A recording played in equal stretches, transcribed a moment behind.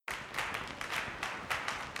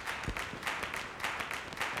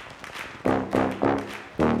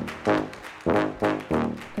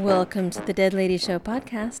Welcome to the Dead Lady Show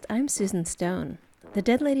podcast. I'm Susan Stone. The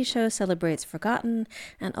Dead Lady Show celebrates forgotten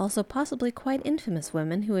and also possibly quite infamous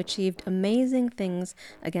women who achieved amazing things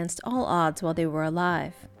against all odds while they were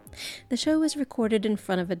alive. The show is recorded in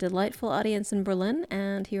front of a delightful audience in Berlin,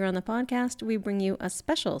 and here on the podcast we bring you a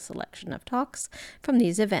special selection of talks from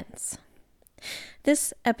these events.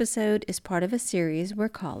 This episode is part of a series we're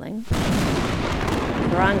calling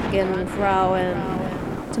Frankenfrauen.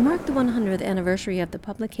 To mark the 100th anniversary of the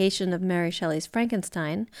publication of Mary Shelley's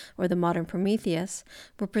Frankenstein, or the Modern Prometheus,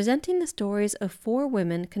 we're presenting the stories of 4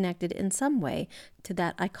 women connected in some way to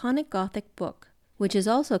that iconic Gothic book, which is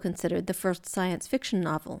also considered the first science fiction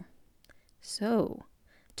novel. So,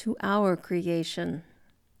 to our creation.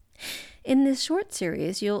 In this short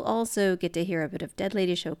series, you'll also get to hear a bit of Dead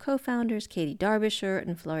Lady Show co-founders Katie Derbyshire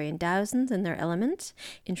and Florian Dowsens in their element,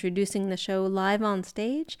 introducing the show live on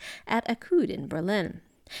stage at Akud in Berlin.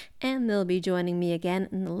 And they'll be joining me again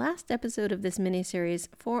in the last episode of this miniseries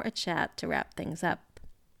for a chat to wrap things up.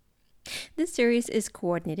 This series is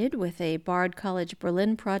coordinated with a Bard College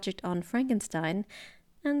Berlin project on Frankenstein,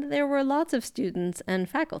 and there were lots of students and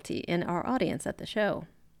faculty in our audience at the show.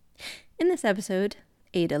 In this episode,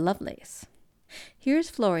 Ada Lovelace. Here's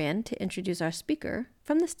Florian to introduce our speaker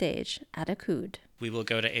from the stage at Akud. We will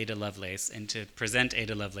go to Ada Lovelace, and to present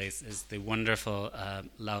Ada Lovelace is the wonderful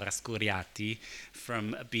Laura Scuriati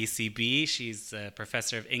from BCB. She's a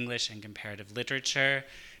professor of English and comparative literature.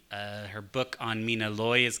 Her book on Mina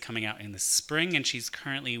Loy is coming out in the spring, and she's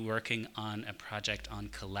currently working on a project on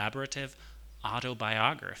collaborative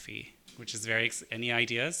autobiography, which is any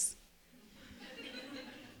ideas?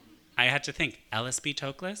 I had to think, LSB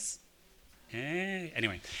Toklas?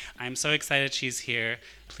 Anyway, I'm so excited she's here.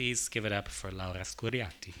 Please give it up for Laura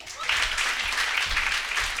Scuriati.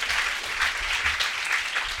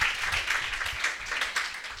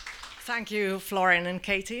 Thank you, Florian and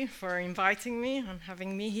Katie, for inviting me and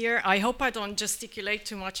having me here. I hope I don't gesticulate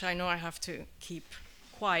too much. I know I have to keep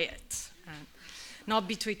quiet and not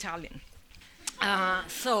be too Italian.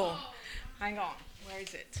 So, hang on. Where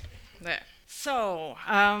is it? There. So,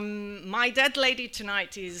 my dead lady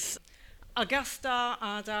tonight is Augusta,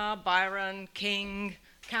 Ada, Byron, King,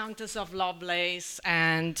 Countess of Lovelace,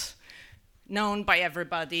 and known by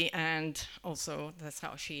everybody, and also that's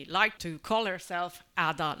how she liked to call herself,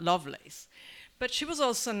 Ada Lovelace. But she was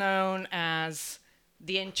also known as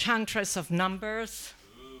the Enchantress of Numbers,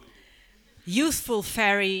 Youthful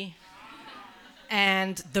Fairy,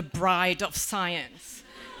 and the Bride of Science.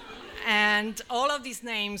 And all of these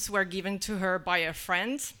names were given to her by a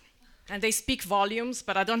friend. And they speak volumes,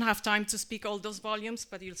 but I don't have time to speak all those volumes,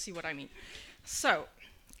 but you'll see what I mean. So,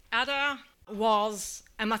 Ada was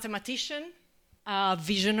a mathematician, a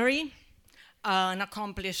visionary, an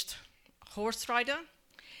accomplished horse rider,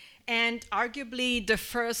 and arguably the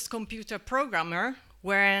first computer programmer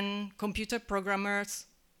when computer programmers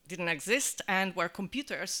didn't exist and where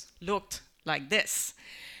computers looked like this.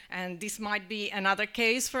 And this might be another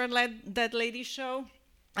case for a Dead Lady Show.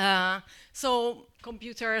 So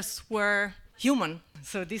computers were human.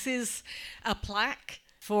 So this is a plaque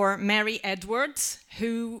for Mary Edwards,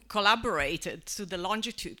 who collaborated to the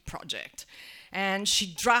Longitude project. And she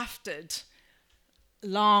drafted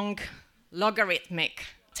long logarithmic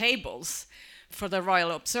tables for the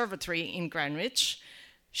Royal Observatory in Greenwich.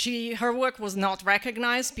 Her work was not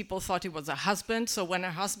recognized. People thought it was her husband. So when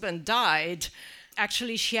her husband died,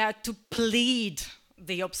 actually she had to plead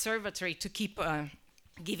the observatory to keep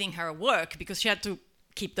giving her work because she had to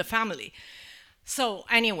keep the family. So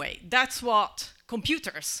anyway, that's what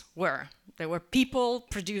computers were. They were people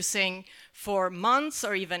producing for months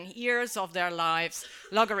or even years of their lives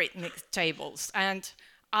logarithmic tables. And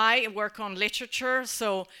I work on literature,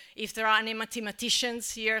 so if there are any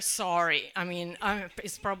mathematicians here, sorry. I mean,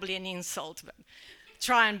 it's probably an insult, but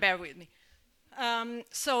try and bear with me.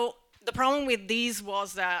 So the problem with these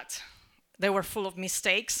was that they were full of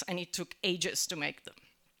mistakes and it took ages to make them.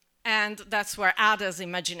 And that's where Ada's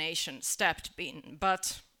imagination stepped in,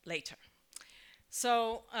 but later.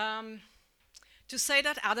 So to say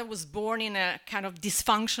that Ada was born in a kind of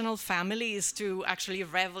dysfunctional family is to actually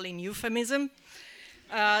revel in euphemism.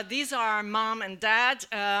 These are mom and dad.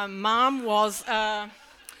 Mom was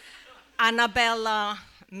Annabella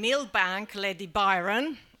Milbank, Lady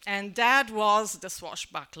Byron, and dad was the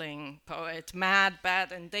swashbuckling poet, mad,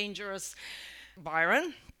 bad, and dangerous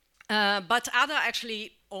Byron. But Ada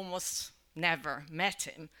actually almost never met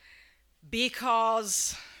him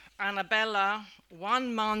because Annabella,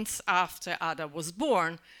 1 month after Ada was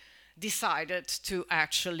born, decided to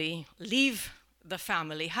actually leave the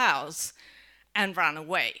family house and ran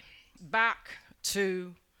away back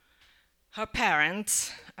to her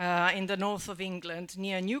parents in the north of England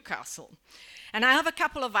near Newcastle. And I have a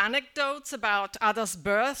couple of anecdotes about Ada's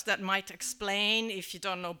birth that might explain, if you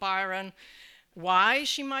don't know Byron, why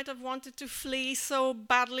she might have wanted to flee so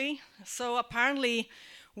badly. So apparently,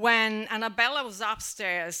 when Annabella was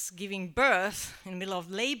upstairs giving birth in the middle of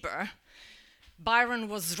labor, Byron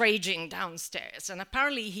was raging downstairs. And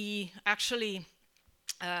apparently he actually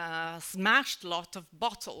smashed a lot of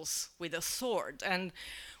bottles with a sword. And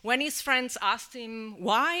when his friends asked him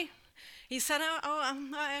why, he said,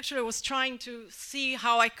 I actually was trying to see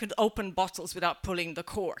how I could open bottles without pulling the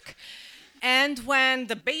cork. And when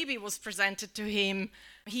the baby was presented to him,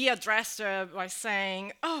 he addressed her by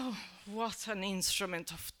saying, "Oh, what an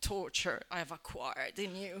instrument of torture I've acquired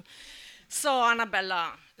in you." So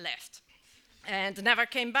Annabella left and never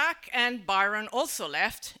came back, and Byron also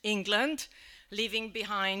left England, leaving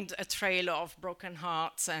behind a trail of broken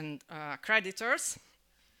hearts and creditors.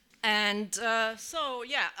 And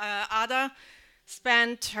Ada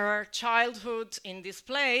spent her childhood in this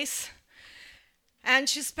place, and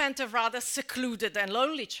she spent a rather secluded and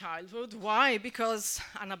lonely childhood. Why? Because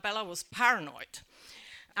Annabella was paranoid.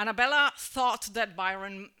 Annabella thought that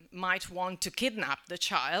Byron might want to kidnap the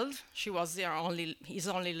child. She was his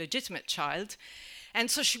only legitimate child.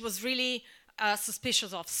 And so she was really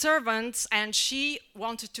suspicious of servants, and she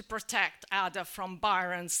wanted to protect Ada from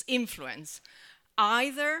Byron's influence.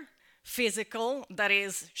 Either physical, that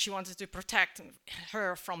is, she wanted to protect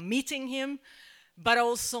her from meeting him, but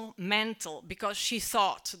also mental, because she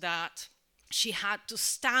thought that she had to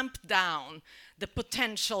stamp down the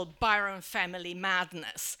potential Byron family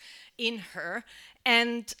madness in her,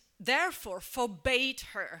 and therefore forbade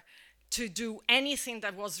her to do anything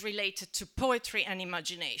that was related to poetry and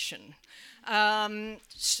imagination. Ada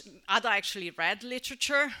actually read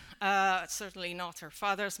literature, certainly not her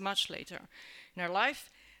father's, much later in her life.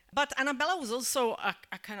 But Annabella was also a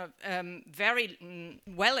kind of very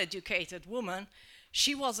well-educated woman.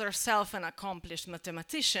 She was herself an accomplished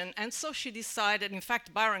mathematician, and so she decided, in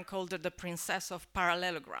fact, Byron called her the princess of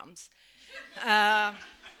parallelograms. I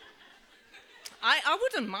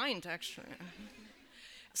wouldn't mind, actually.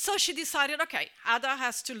 So she decided, okay, Ada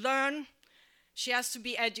has to learn, she has to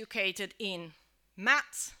be educated in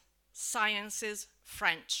maths, sciences,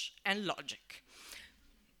 French, and logic.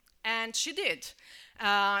 And she did.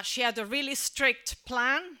 She had a really strict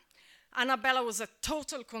plan. Annabella was a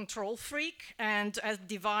total control freak and has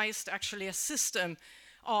devised actually a system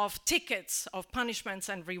of tickets, of punishments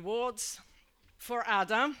and rewards for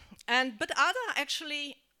Ada. But Ada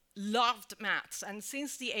actually loved maths, and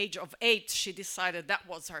since the age of 8, she decided that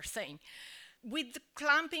was her thing. With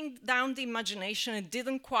clamping down the imagination, it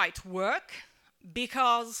didn't quite work,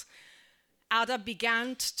 because Ada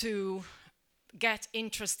began to get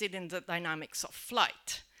interested in the dynamics of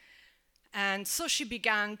flight. And so she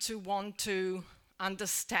began to want to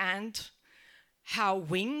understand how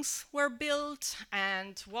wings were built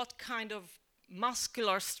and what kind of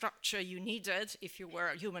muscular structure you needed if you were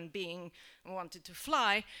a human being and wanted to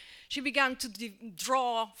fly. She began to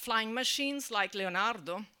draw flying machines like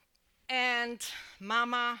Leonardo, and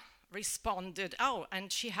Mama responded,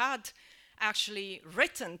 and she had actually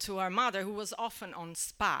written to her mother, who was often on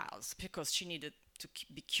spells because she needed to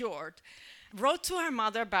be cured, wrote to her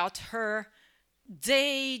mother about her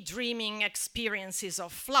daydreaming experiences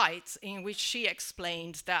of flight, in which she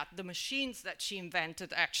explained that the machines that she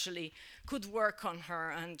invented actually could work on her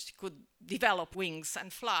and could develop wings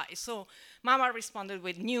and fly. So Mama responded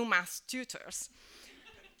with new math tutors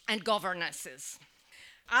and governesses.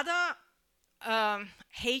 Ada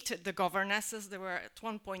hated the governesses. There were at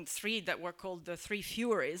one point 3 that were called the 3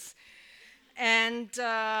 Furies. And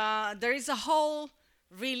there is a whole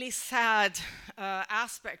really sad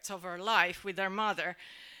aspect of her life with her mother,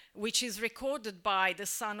 which is recorded by the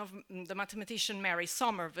son of the mathematician Mary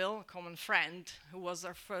Somerville, a common friend, who was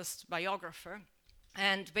her first biographer.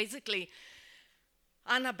 And basically,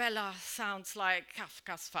 Annabella sounds like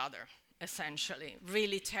Kafka's father, essentially,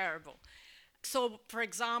 really terrible. So, for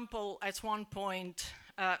example, at one point,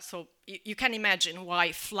 you can imagine why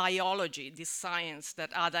flyology, this science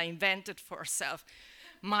that Ada invented for herself,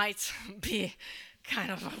 might be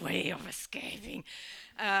kind of a way of escaping.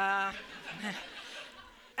 And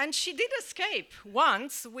she did escape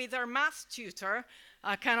once with her math tutor,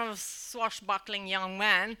 a kind of swashbuckling young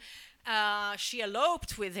man. She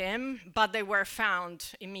eloped with him, but they were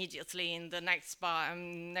found immediately in the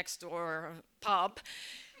next door pub.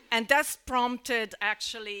 And that's prompted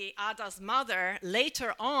actually Ada's mother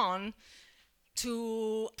later on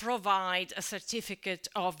to provide a certificate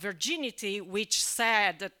of virginity, which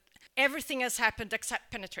said that everything has happened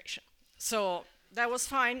except penetration. So that was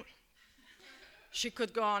fine. she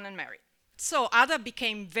could go on and marry. So Ada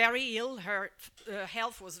became very ill. Her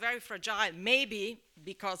health was very fragile, maybe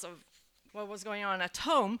because of what was going on at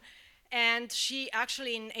home. And she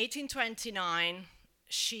actually, in 1829,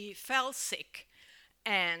 she fell sick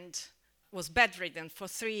and was bedridden for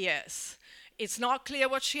 3 years. It's not clear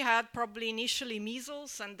what she had, probably initially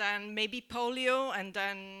measles, and then maybe polio, and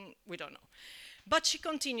then we don't know. But she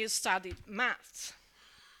continued to study maths.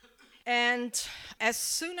 And as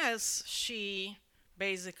soon as she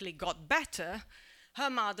basically got better, her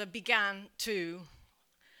mother began to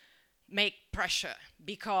make pressure,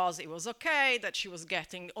 because it was okay that she was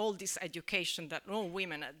getting all this education that all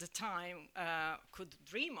women at the time could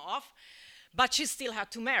dream of, but she still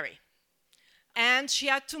had to marry. And she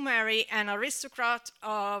had to marry an aristocrat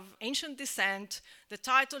of ancient descent. The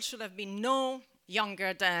title should have been no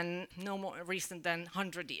more recent than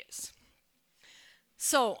 100 years.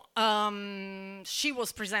 So she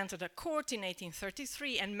was presented at court in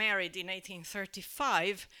 1833 and married in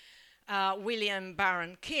 1835 William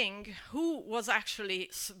Baron King, who was actually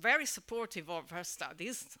very supportive of her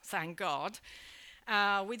studies, thank God,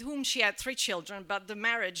 with whom she had 3 children, but the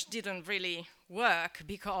marriage didn't really work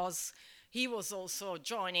because he was also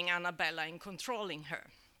joining Annabella in controlling her.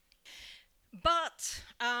 But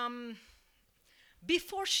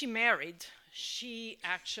before she married, she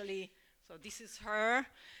actually, so this is her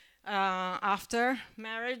after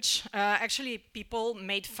marriage. Actually, people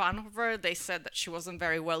made fun of her. They said that she wasn't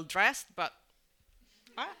very well dressed, but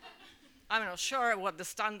I'm not sure what the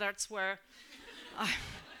standards were.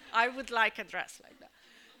 I would like a dress like that.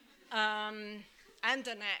 And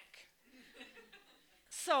a neck.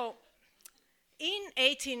 So, in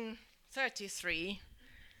 1833,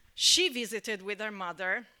 she visited with her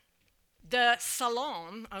mother the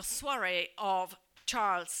salon, a soiree of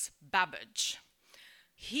Charles Babbage.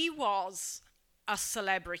 He was a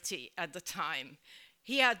celebrity at the time.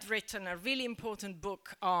 He had written a really important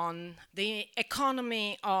book on the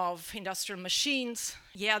economy of industrial machines.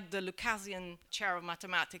 He had the Lucasian Chair of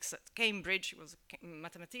Mathematics at Cambridge. He was a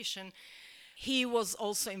mathematician. He was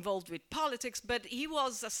also involved with politics, but he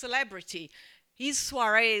was a celebrity. His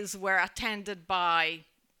soirees were attended by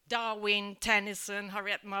Darwin, Tennyson,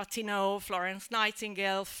 Harriet Martineau, Florence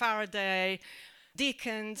Nightingale, Faraday,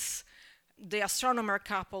 Dickens, the astronomer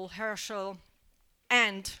couple Herschel,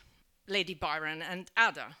 and Lady Byron and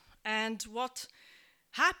Ada. And what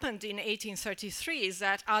happened in 1833 is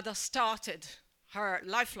that Ada started her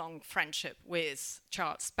lifelong friendship with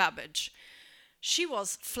Charles Babbage. She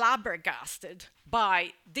was flabbergasted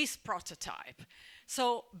by this prototype.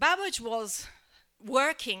 So Babbage was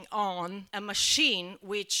working on a machine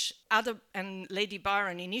which Ada and Lady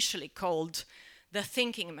Byron initially called the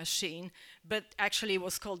thinking machine, but actually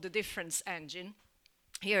was called the difference engine.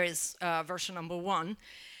 Here is version number 1.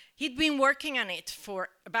 He'd been working on it for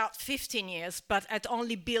about 15 years, but had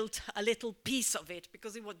only built a little piece of it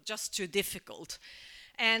because it was just too difficult.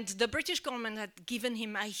 And the British government had given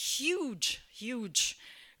him a huge, huge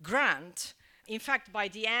grant. In fact, by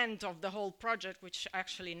the end of the whole project, which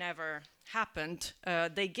actually never happened,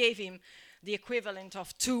 they gave him the equivalent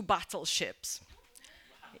of 2 battleships.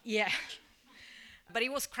 Yeah. But he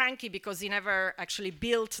was cranky because he never actually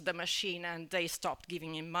built the machine and they stopped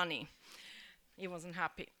giving him money. He wasn't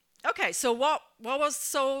happy. Okay, so what was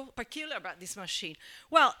so peculiar about this machine?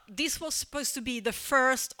 Well, this was supposed to be the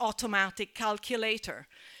first automatic calculator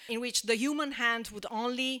in which the human hand would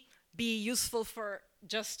only be useful for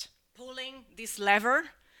just pulling this lever,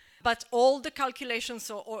 but all the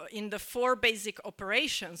calculations or in the 4 basic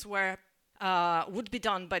operations would be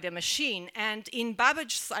done by the machine. And in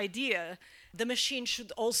Babbage's idea, the machine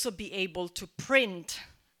should also be able to print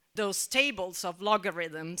those tables of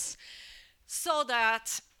logarithms so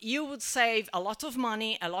that you would save a lot of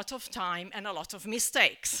money, a lot of time, and a lot of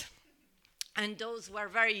mistakes. And those were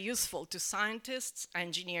very useful to scientists,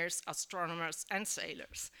 engineers, astronomers, and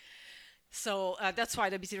sailors. So that's why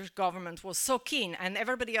the British government was so keen, and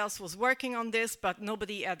everybody else was working on this, but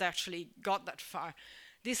nobody had actually got that far.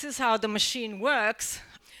 This is how the machine works.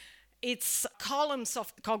 It's columns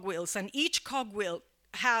of cogwheels, and each cogwheel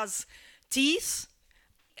has teeth.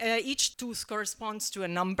 Each tooth corresponds to a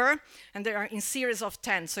number, and they are in series of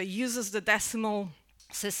 10. So it uses the decimal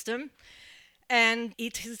system, and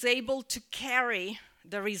it is able to carry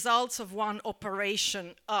the results of one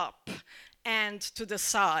operation up and to the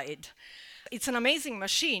side. It's an amazing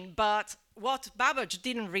machine, but what Babbage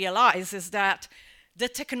didn't realize is that the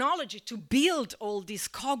technology to build all these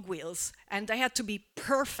cogwheels, and they had to be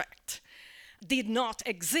perfect, did not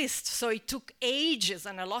exist. So it took ages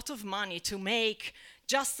and a lot of money to make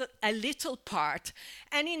just a little part.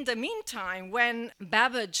 And in the meantime, when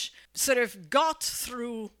Babbage sort of got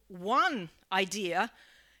through one idea,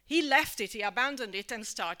 he left it, he abandoned it, and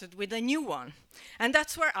started with a new one. And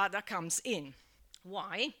that's where Ada comes in.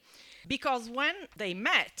 Why? Because when they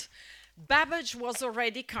met, Babbage was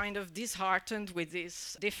already kind of disheartened with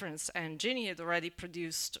this difference engine. He had already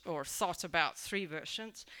produced or thought about 3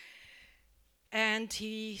 versions. And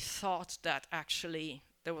he thought that actually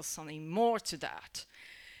there was something more to that.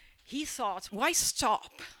 He thought, why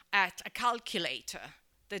stop at a calculator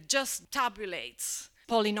that just tabulates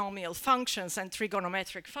polynomial functions and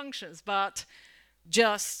trigonometric functions, but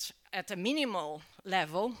just at a minimal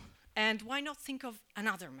level? And why not think of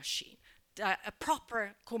another machine, a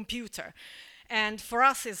proper computer? And for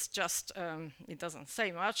us, it's just, it doesn't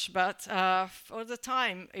say much, but for the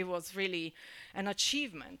time, it was really an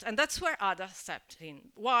achievement. And that's where Ada stepped in.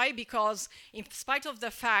 Why? Because in spite of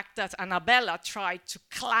the fact that Annabella tried to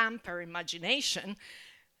clamp her imagination,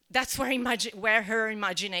 that's where her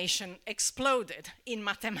imagination exploded in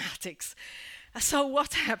mathematics. So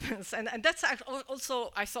what happens? And that's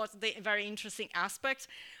also, I thought, the very interesting aspect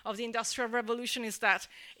of the Industrial Revolution is that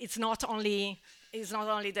it's not only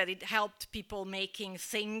that it helped people making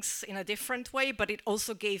things in a different way, but it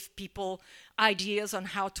also gave people ideas on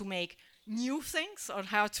how to make new things, on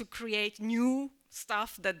how to create new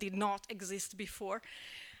stuff that did not exist before.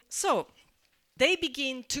 So they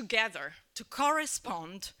begin together to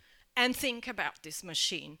correspond and think about this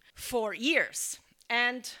machine for years.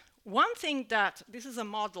 And one thing this is a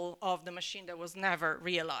model of the machine that was never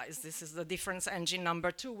realized. This is the difference engine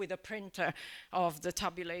number 2 with a printer of the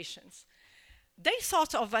tabulations. They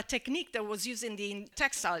thought of a technique that was used in the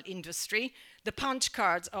textile industry, the punch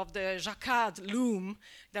cards of the Jacquard loom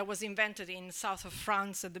that was invented in south of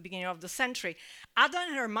France at the beginning of the century. Ada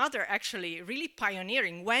and her mother, actually really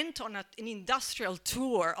pioneering, went on an industrial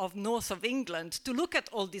tour of north of England to look at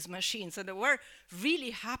all these machines, and they were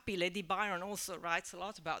really happy. Lady Byron also writes a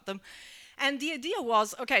lot about them. And the idea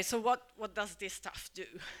was, okay, so what does this stuff do?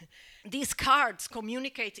 These cards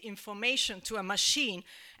communicate information to a machine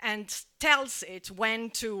and tells it when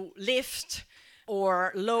to lift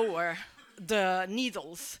or lower the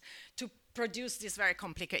needles to produce these very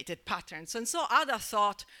complicated patterns. And so Ada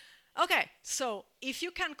thought, okay, so if you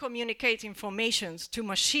can communicate information to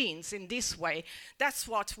machines in this way, that's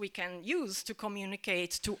what we can use to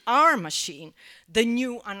communicate to our machine, the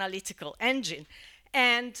new analytical engine.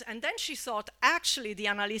 And then she thought, actually, the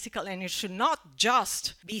analytical engine should not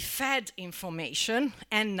just be fed information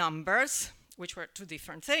and numbers, which were 2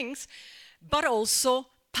 different things, but also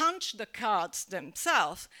punch the cards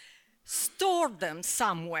themselves, store them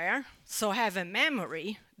somewhere, so have a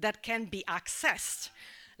memory that can be accessed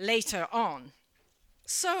later on.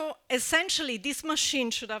 So essentially, this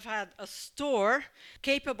machine should have had a store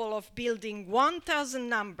capable of building 1,000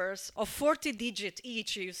 numbers of 40 digits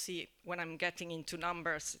each. You see, when I'm getting into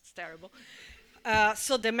numbers, it's terrible.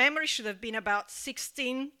 So the memory should have been about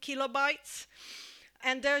 16 kilobytes.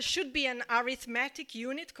 And there should be an arithmetic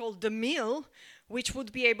unit called the mill, which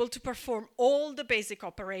would be able to perform all the basic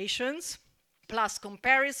operations, plus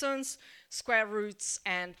comparisons, square roots,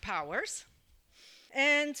 and powers.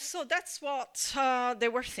 And so that's what they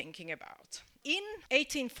were thinking about. In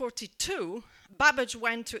 1842, Babbage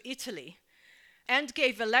went to Italy and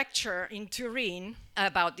gave a lecture in Turin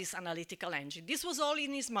about this analytical engine. This was all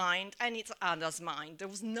in his mind, and it's Ada's mind. There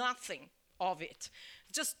was nothing of it,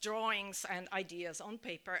 just drawings and ideas on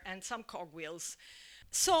paper and some cogwheels.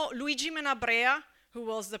 So Luigi Menabrea, who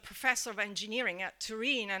was the professor of engineering at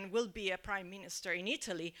Turin and will be a prime minister in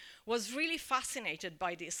Italy, was really fascinated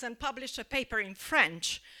by this and published a paper in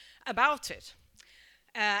French about it.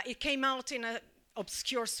 It came out in an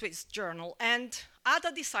obscure Swiss journal, and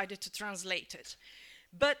Ada decided to translate it.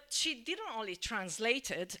 But she didn't only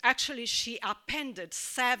translate it, actually she appended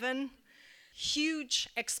 7 huge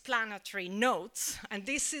explanatory notes, and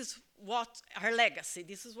this is what her legacy,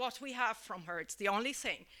 this is what we have from her, it's the only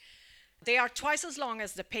thing. They are twice as long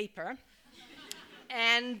as the paper.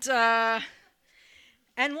 And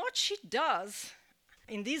what she does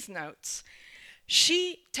in these notes,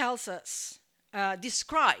 she tells us,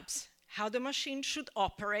 describes how the machine should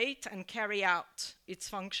operate and carry out its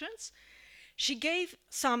functions. She gave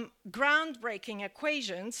some groundbreaking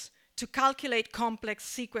equations to calculate complex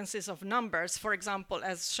sequences of numbers, for example,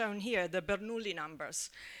 as shown here, the Bernoulli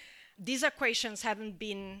numbers. These equations haven't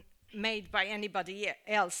been made by anybody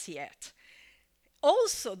else yet.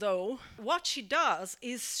 Also, though, what she does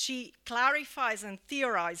is she clarifies and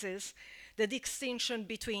theorizes the distinction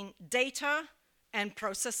between data and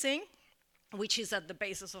processing, which is at the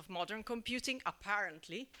basis of modern computing,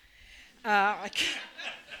 apparently. That's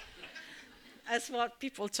what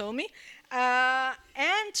people told me. And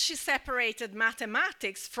she separated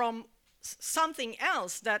mathematics from something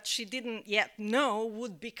else that she didn't yet know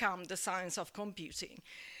would become the science of computing.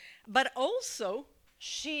 But also,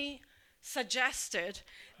 she suggested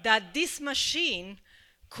that this machine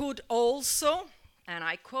could also, and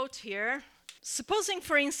I quote here, supposing,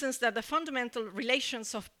 for instance, that the fundamental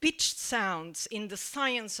relations of pitched sounds in the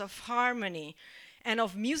science of harmony and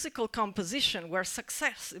of musical composition were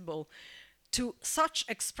accessible to such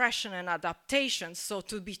expression and adaptation, so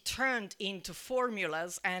to be turned into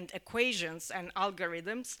formulas and equations and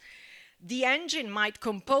algorithms, the engine might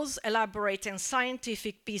compose elaborate and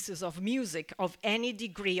scientific pieces of music of any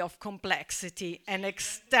degree of complexity and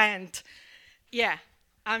extent. Yeah,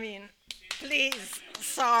 I mean, please,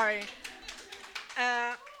 sorry.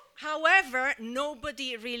 However,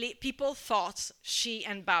 people thought she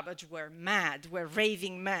and Babbage were mad, were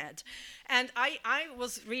raving mad. And I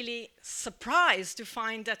was really surprised to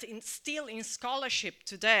find that still in scholarship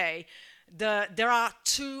today, there are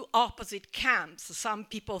two opposite camps. Some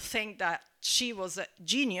people think that she was a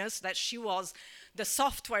genius, that she was the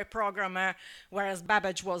software programmer, whereas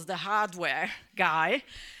Babbage was the hardware guy.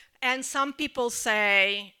 And some people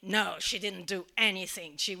say, no, she didn't do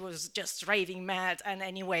anything. She was just raving mad. And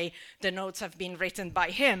anyway, the notes have been written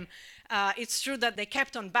by him. It's true that they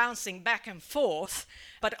kept on bouncing back and forth,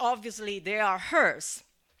 but obviously they are hers.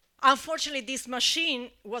 Unfortunately, this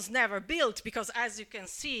machine was never built because, as you can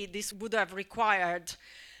see, this would have required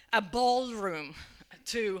a ballroom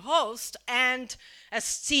to host and a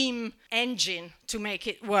steam engine to make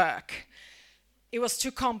it work. It was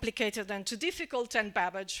too complicated and too difficult, and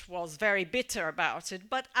Babbage was very bitter about it,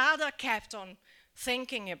 but Ada kept on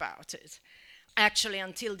thinking about it, actually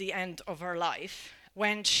until the end of her life,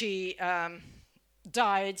 when she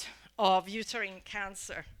died of uterine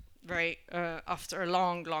cancer after a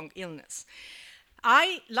long, long illness.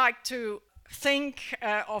 I like to think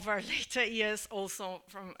of her later years also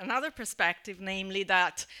from another perspective, namely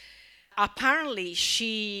that apparently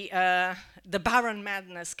the barren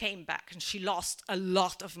madness came back and she lost a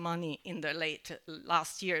lot of money in the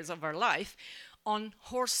last years of her life on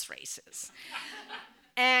horse races.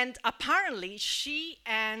 And apparently she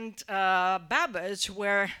and Babbage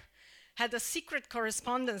had a secret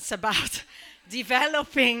correspondence about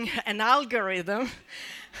developing an algorithm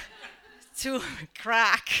to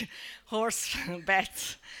crack horse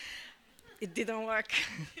bets. It didn't work.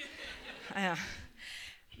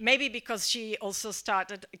 Maybe because she also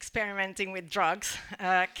started experimenting with drugs,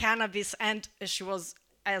 cannabis, and she was,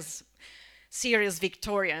 as serious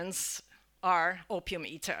Victorians are, opium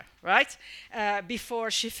eater, right? Before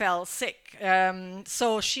she fell sick.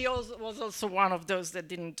 So she was also one of those that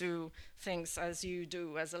didn't do things as you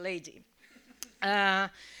do as a lady.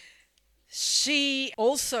 She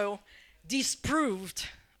also disproved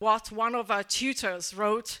what one of her tutors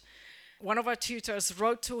wrote. One of her tutors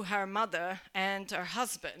wrote to her mother and her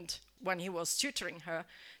husband when he was tutoring her,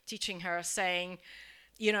 teaching her, saying,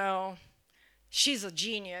 you know, she's a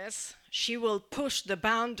genius, she will push the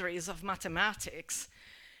boundaries of mathematics,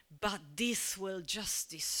 but this will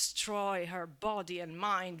just destroy her body and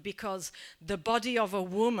mind because the body of a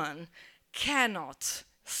woman cannot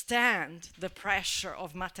stand the pressure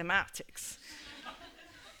of mathematics.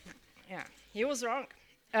 Yeah, he was wrong.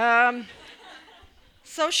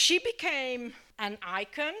 So she became an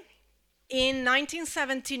icon. In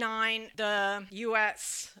 1979, the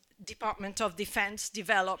US Department of Defense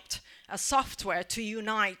developed a software to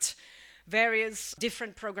unite various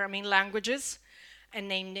different programming languages and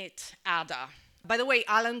named it Ada. By the way,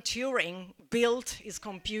 Alan Turing built his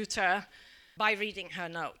computer by reading her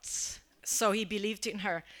notes. So he believed in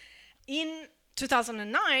her. In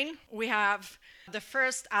 2009, we have the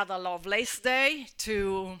first Ada Lovelace Day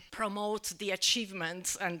to promote the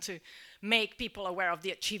achievements and to make people aware of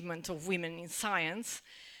the achievement of women in science.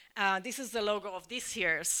 This is the logo of this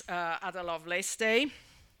year's Ada Lovelace Day.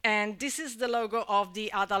 And this is the logo of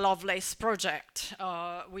the Ada Lovelace Project,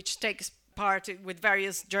 which takes part with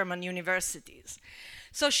various German universities.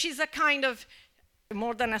 So she's a kind of,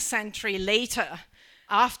 more than a century later,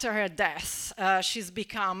 after her death, she's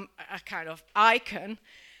become a kind of icon.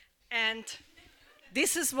 And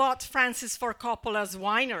this is what Francis Ford Coppola's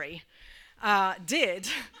winery did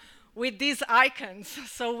with these icons.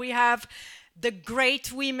 So we have the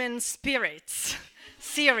Great Women Spirits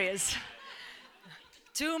series.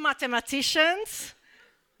 Two mathematicians,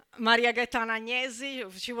 Maria Gaetana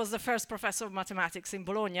Agnesi, she was the first professor of mathematics in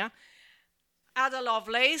Bologna, Ada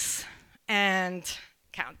Lovelace, and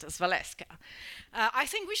Countess Valeska. I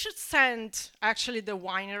think we should send actually the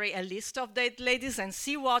winery a list of dead ladies and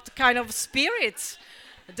see what kind of spirits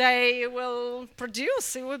they will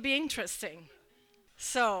produce. It would be interesting.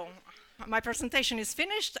 So my presentation is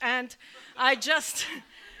finished, and I just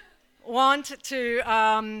want to,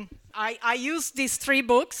 I used these 3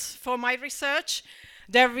 books for my research.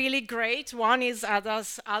 They're really great. One is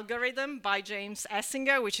Ada's Algorithm by James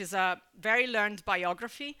Essinger, which is a very learned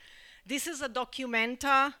biography. This is a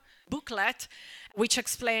documenta booklet which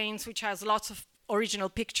has lots of original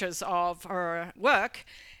pictures of her work.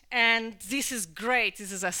 And this is great.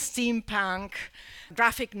 This is a steampunk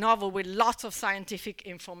graphic novel with lots of scientific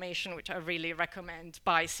information, which I really recommend,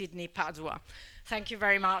 by Sidney Padua. Thank you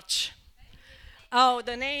very much. Oh,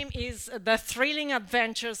 the name is The Thrilling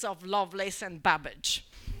Adventures of Lovelace and Babbage.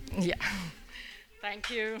 Yeah. Thank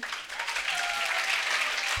you.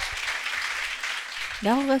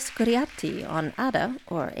 Laura Scuriatti on Ada,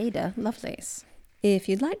 or Ada Lovelace. If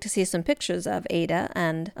you'd like to see some pictures of Ada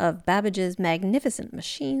and of Babbage's magnificent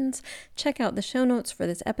machines, check out the show notes for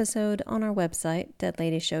this episode on our website,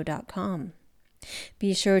 deadladyshow.com.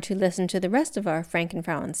 Be sure to listen to the rest of our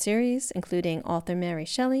Frankenfrauen series, including author Mary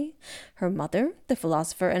Shelley, her mother, the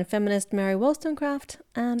philosopher and feminist Mary Wollstonecraft,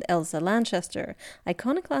 and Elsa Lanchester,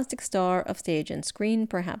 iconoclastic star of stage and screen,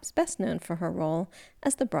 perhaps best known for her role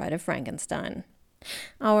as the Bride of Frankenstein.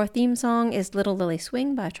 Our theme song is Little Lily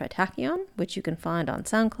Swing by Tritachyon, which you can find on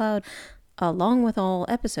SoundCloud, along with all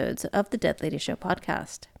episodes of the Dead Lady Show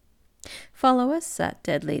podcast. Follow us at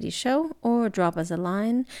Dead Lady Show or drop us a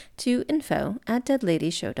line to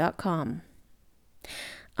info@deadladyshow.com.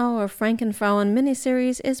 Our Frankenfrauen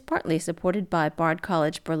miniseries is partly supported by Bard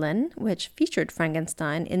College Berlin, which featured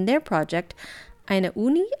Frankenstein in their project Eine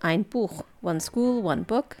Uni, ein Buch, One School, One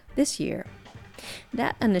Book, this year.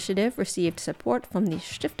 That initiative received support from the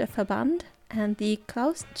Stifterverband and the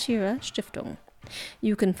Klaus Tschira Stiftung.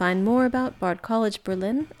 You can find more about Bard College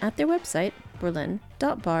Berlin at their website,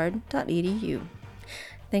 berlin.bard.edu.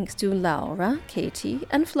 Thanks to Laura, Katie,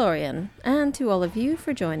 and Florian, and to all of you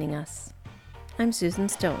for joining us. I'm Susan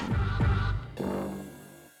Stone.